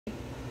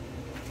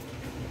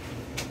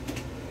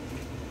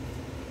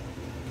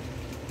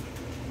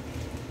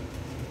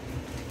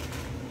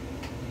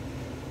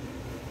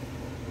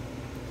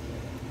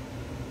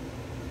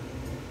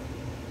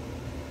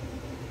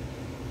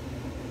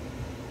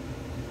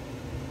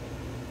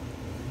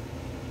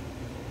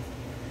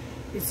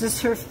Is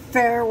this her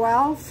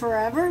farewell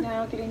forever?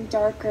 Now getting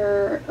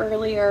darker,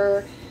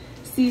 earlier.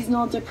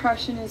 Seasonal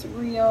depression is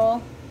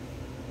real.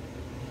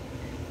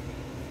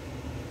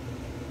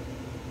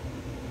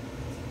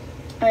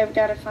 I've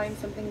got to find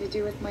something to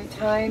do with my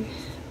time.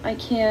 I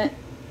can't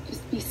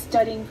just be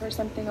studying for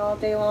something all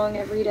day long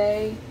every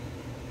day.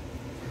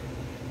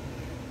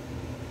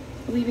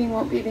 Leaving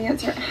won't be the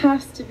answer. It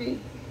has to be.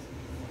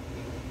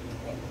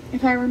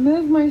 If I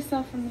remove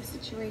myself from the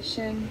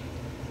situation,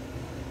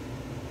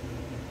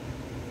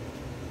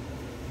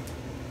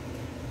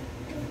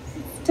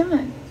 it's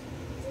done.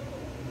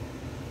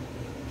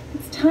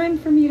 It's time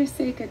for me to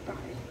say goodbye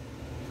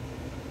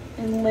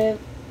and live.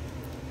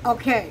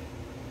 Okay.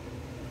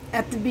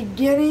 At the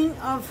beginning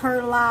of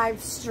her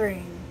live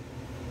stream,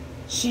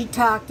 she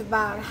talked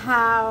about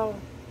how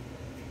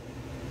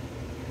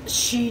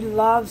she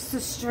loves to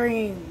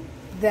stream,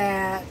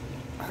 that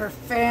her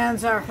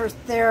fans are her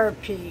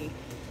therapy.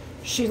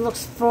 She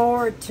looks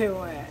forward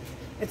to it.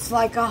 It's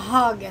like a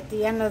hug at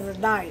the end of the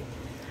night.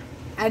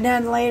 And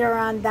then later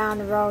on down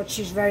the road,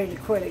 she's ready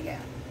to quit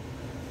again.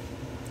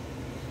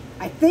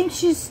 I think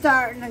she's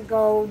starting to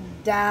go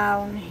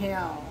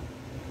downhill.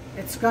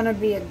 It's going to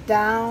be a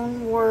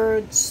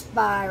downward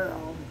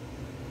spiral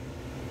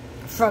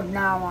from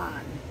now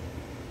on.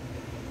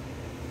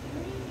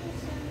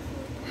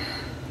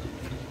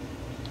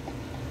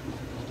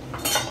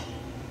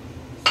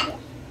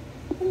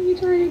 What are you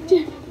trying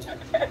to do?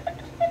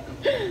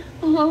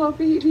 Oh,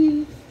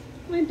 baby.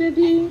 My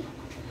baby.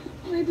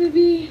 My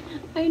baby.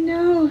 I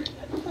know.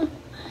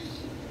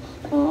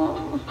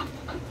 Oh.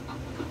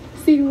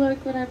 See,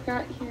 look what I've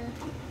got here.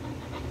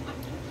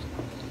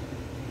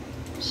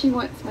 She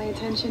wants my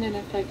attention and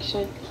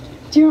affection.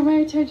 Do you want my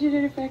attention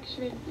and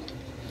affection?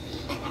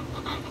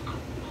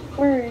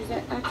 Where is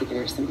it? I have to get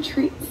her some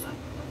treats.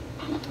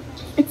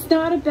 It's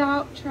not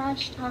about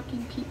trash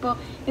talking people.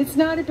 It's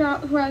not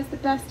about who has the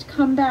best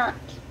comeback.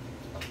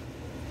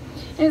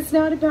 It's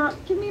not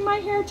about, give me my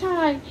hair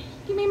tie.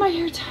 Give me my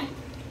hair tie.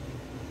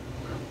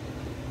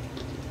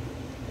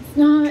 It's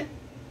not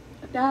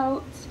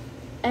about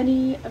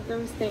any of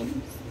those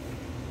things.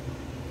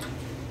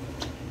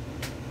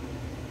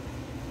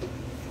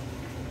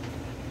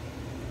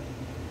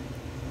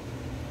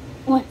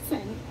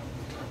 Listen.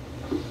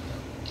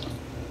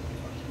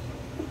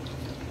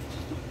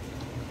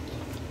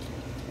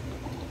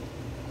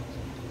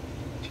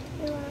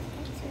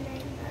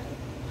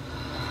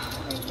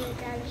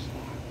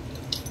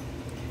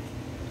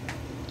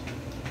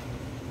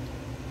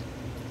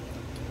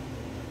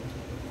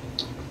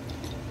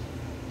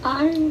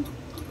 I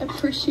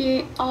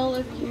appreciate all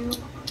of you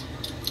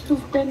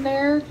who've been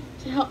there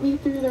to help me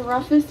through the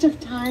roughest of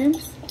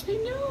times.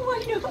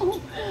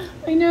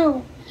 I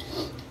know.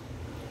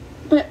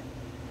 But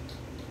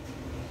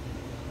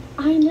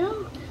I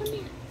know, come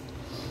here.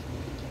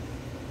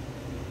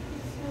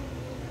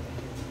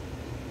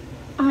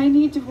 I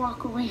need to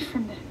walk away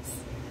from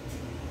this.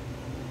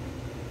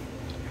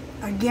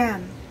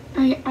 Again.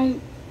 I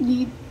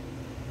need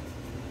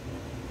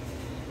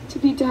to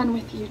be done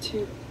with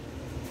YouTube.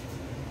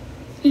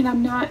 And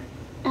I'm not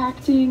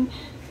acting.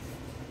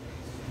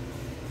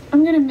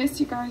 I'm gonna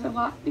miss you guys a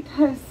lot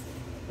because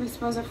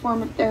this was a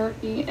form of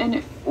therapy and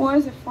it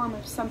was a form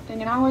of something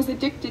and I was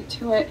addicted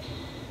to it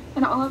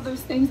and all of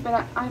those things,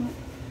 but I'm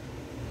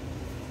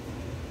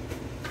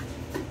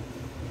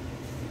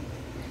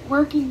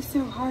working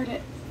so hard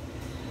at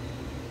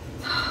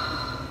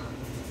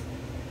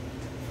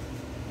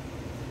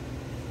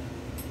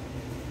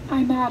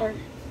I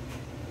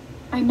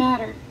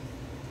matter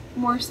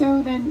more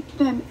so than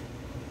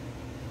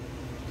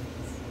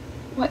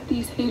what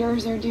these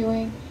haters are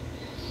doing.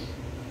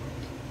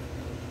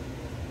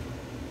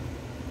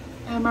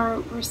 I'm a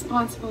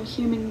responsible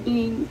human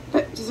being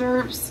that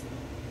deserves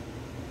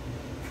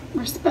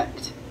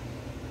respect.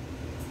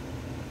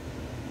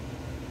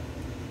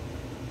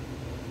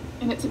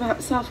 And it's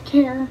about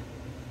self-care.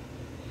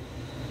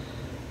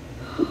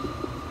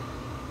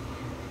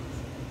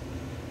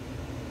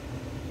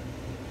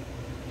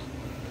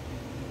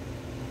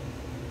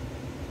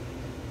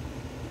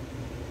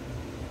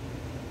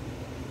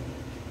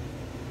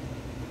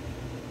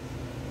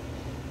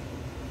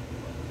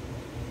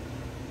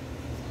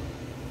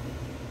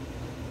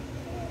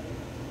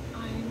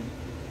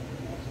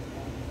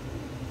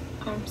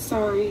 I'm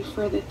sorry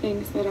for the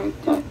things that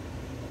I've done.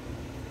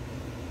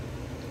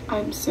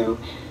 I'm so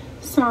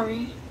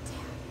sorry.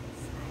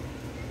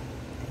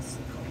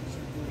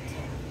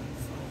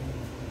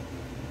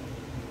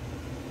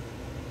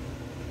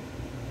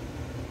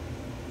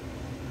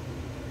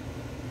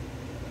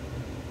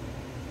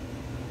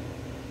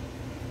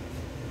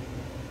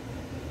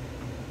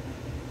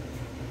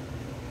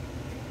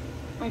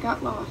 I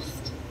got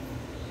lost.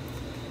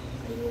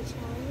 Are you a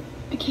child?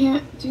 I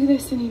can't do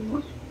this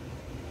anymore.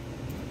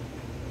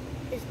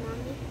 Is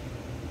mommy?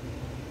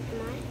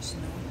 Am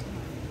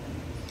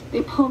I?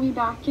 They pull me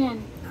back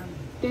in.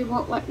 They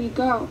won't let me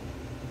go.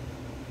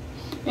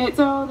 It's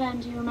all then,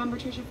 do you remember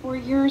Trisha 4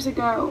 years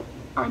ago?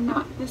 Are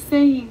not the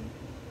same.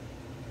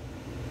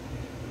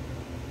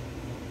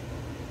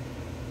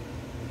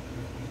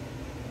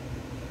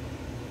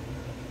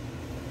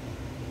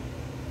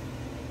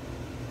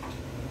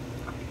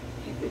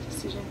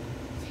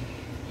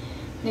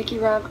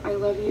 Nikki Rev, I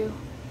love you.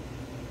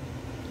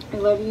 I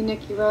love you,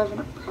 Nikki Rev, and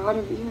I'm proud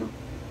of you.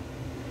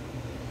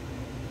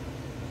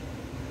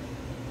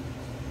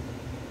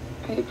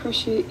 I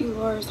appreciate you,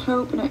 Laura's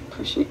Hope, and I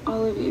appreciate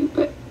all of you,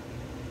 but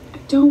I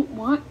don't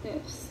want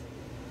this.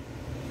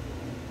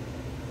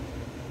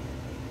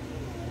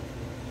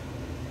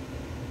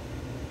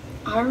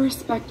 I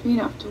respect me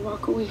enough to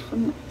walk away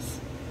from this.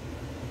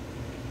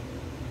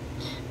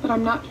 But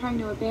I'm not trying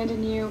to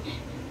abandon you.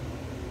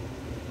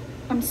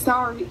 I'm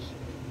sorry.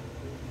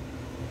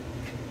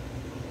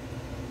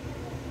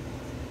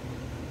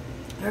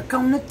 Here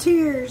come the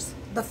tears,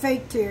 the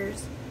fake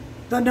tears,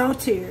 the no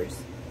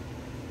tears.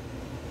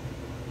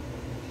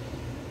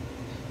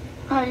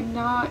 I'm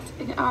not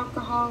an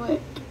alcoholic.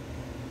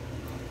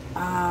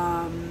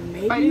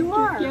 Maybe I you didn't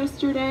are. drink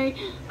yesterday.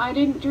 I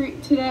didn't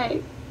drink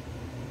today.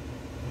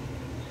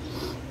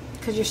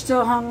 Because you're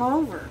still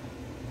hungover.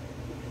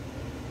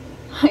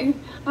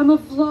 I'm a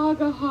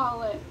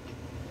vlogaholic.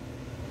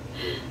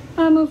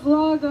 I'm a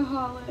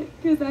vlogaholic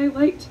because I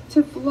liked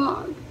to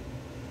vlog.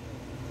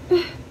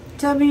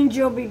 That means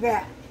you'll be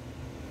back.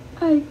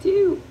 I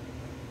do.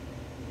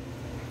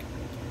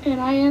 And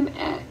I am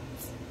at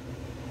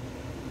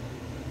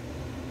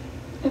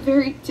a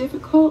very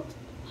difficult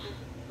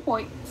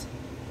point.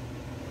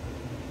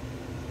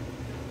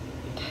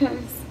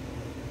 Because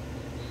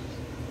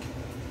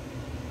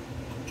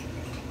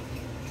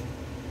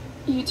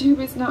YouTube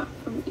is not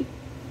for me.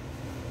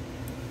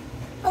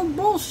 Oh,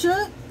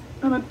 bullshit.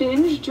 I'm a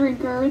binge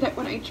drinker that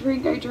when I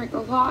drink a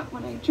lot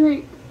when I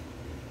drink.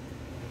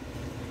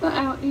 But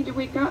I don't need to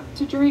wake up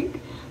to drink.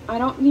 I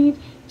don't need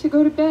to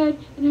go to bed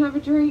and have a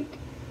drink.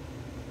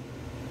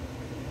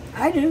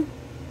 I do.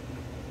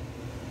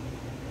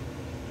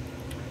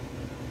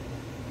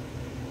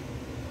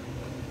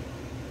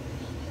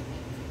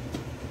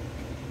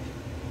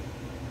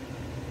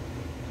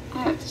 I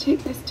have to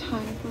take this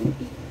time for me.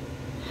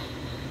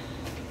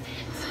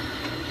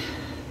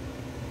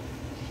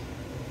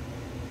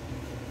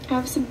 I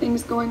have some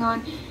things going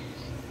on.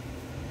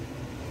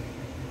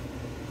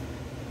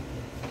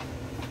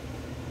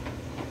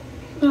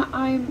 That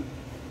I'm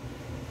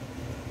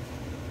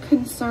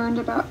concerned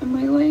about in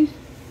my life.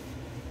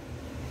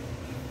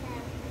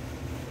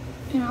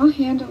 And I'll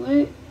handle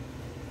it.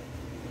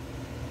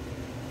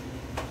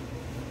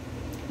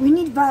 We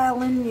need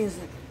violin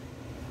music.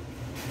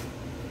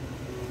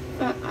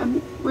 But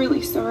I'm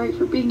really sorry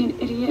for being an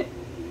idiot.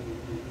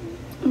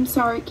 I'm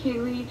sorry,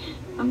 Kaylee.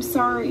 I'm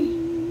sorry.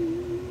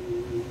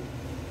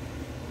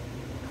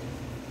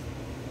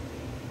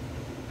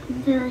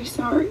 I'm very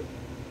sorry.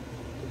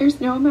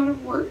 There's no amount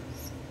of words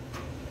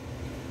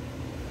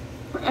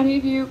for any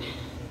of you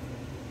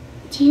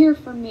to hear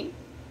from me.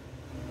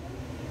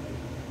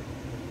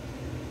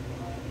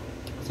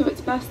 So it's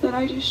best that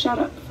I just shut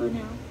up for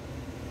now.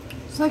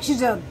 It's like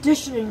she's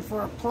auditioning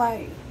for a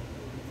play.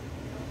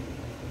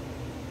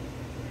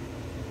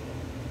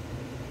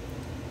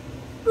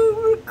 I'm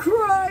gonna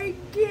cry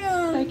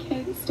again. I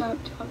can't stop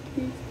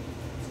talking.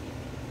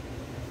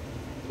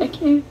 I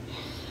can't.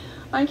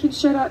 I can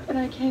shut up and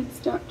I can't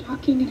stop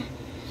talking, and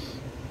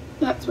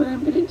that's what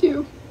I'm gonna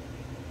do.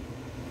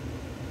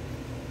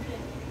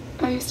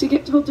 I used to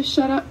get told to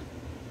shut up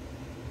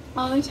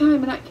all the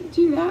time, and I can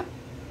do that.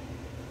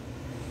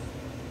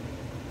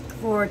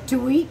 For 2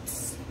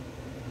 weeks.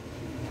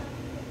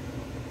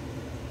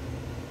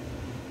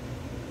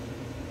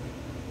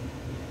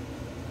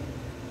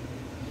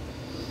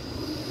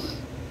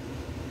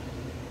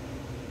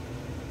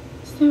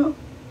 So,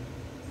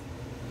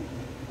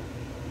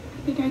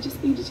 I think I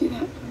just need to do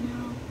that for now.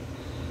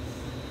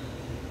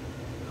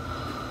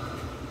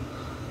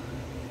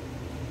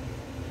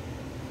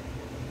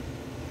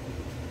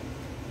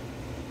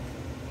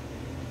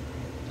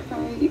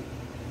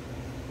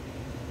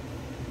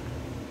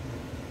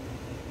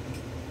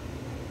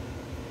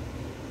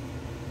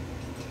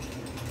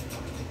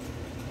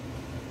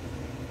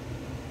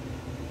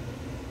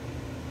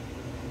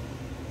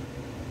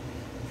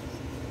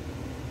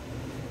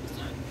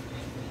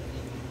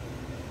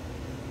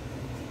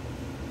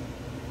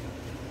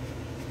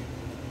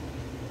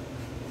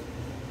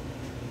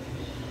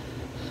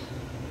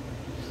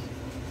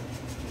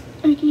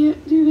 I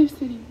can't do this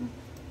anymore.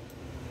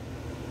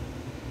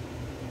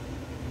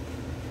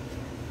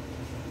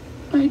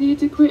 I need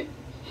to quit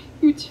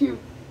YouTube.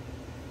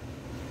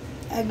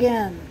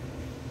 Again.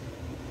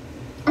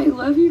 I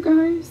love you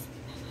guys,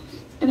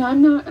 and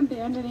I'm not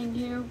abandoning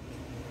you.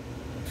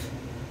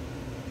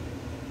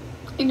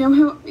 I know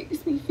how it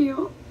makes me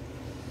feel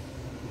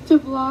to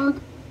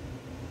vlog.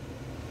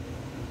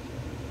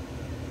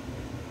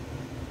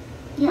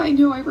 Yeah, I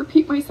know I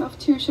repeat myself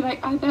too. Should I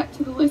add that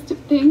to the list of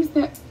things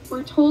that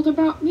were told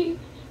about me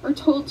or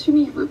told to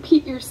me?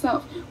 Repeat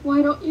yourself.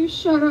 Why don't you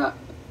shut up?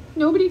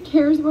 Nobody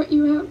cares what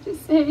you have to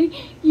say.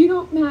 You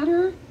don't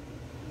matter.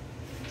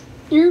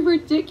 You're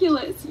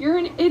ridiculous. You're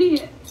an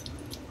idiot.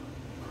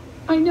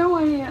 I know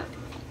I am.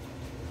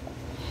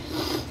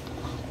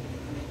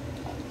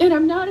 And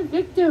I'm not a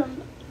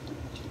victim.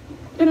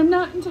 And I'm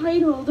not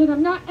entitled. And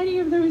I'm not any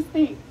of those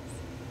things.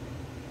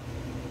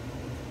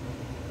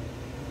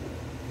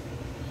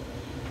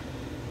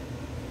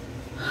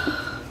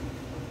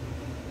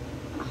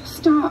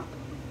 stop.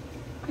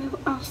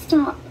 I'll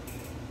stop.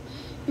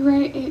 You're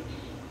right,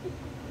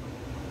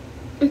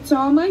 it's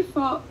all my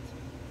fault.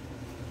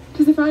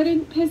 Because if I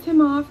didn't piss him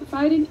off, if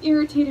I didn't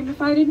irritate him,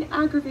 if I didn't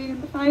aggravate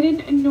him, if I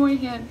didn't annoy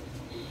him,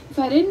 if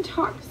I didn't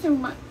talk so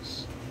much,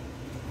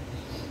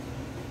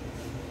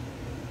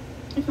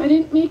 if I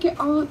didn't make it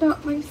all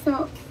about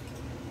myself,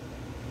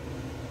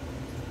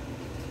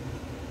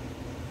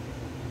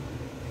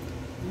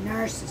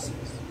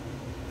 Narcissist.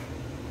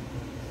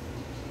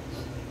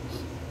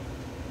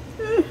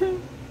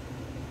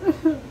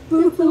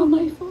 it's all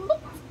my fault.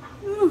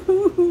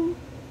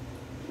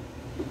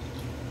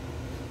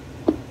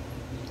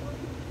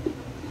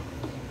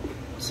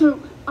 So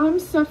I'm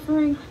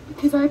suffering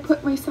because I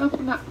put myself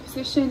in that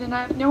position and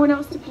I have no one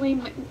else to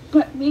blame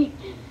but me.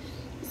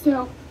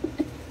 So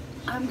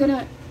I'm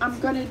gonna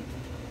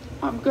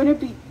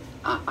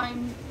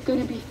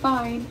be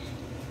fine.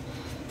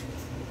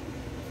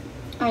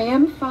 I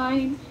am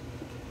fine.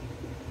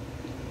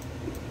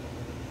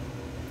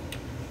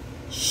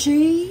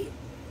 She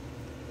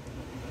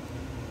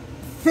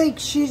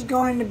thinks she's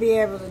going to be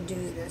able to do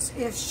this.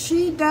 If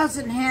she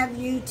doesn't have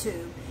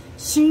YouTube,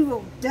 she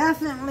will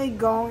definitely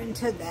go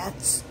into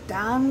that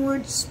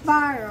downward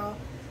spiral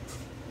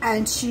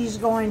and she's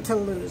going to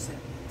lose it.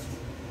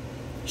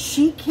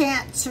 She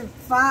can't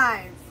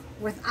survive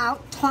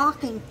without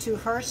talking to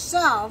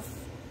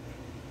herself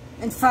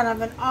in front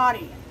of an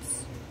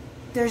audience.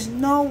 There's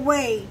no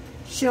way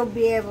she'll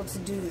be able to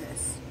do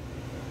this.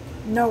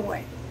 No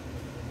way.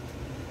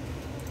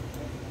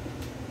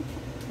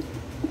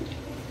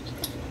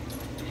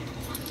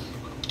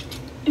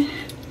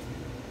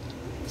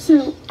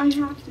 So I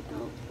have to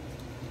go.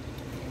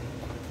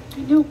 I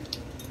know.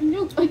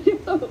 What are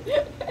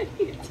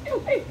you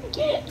doing?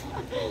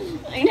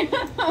 I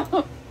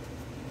know.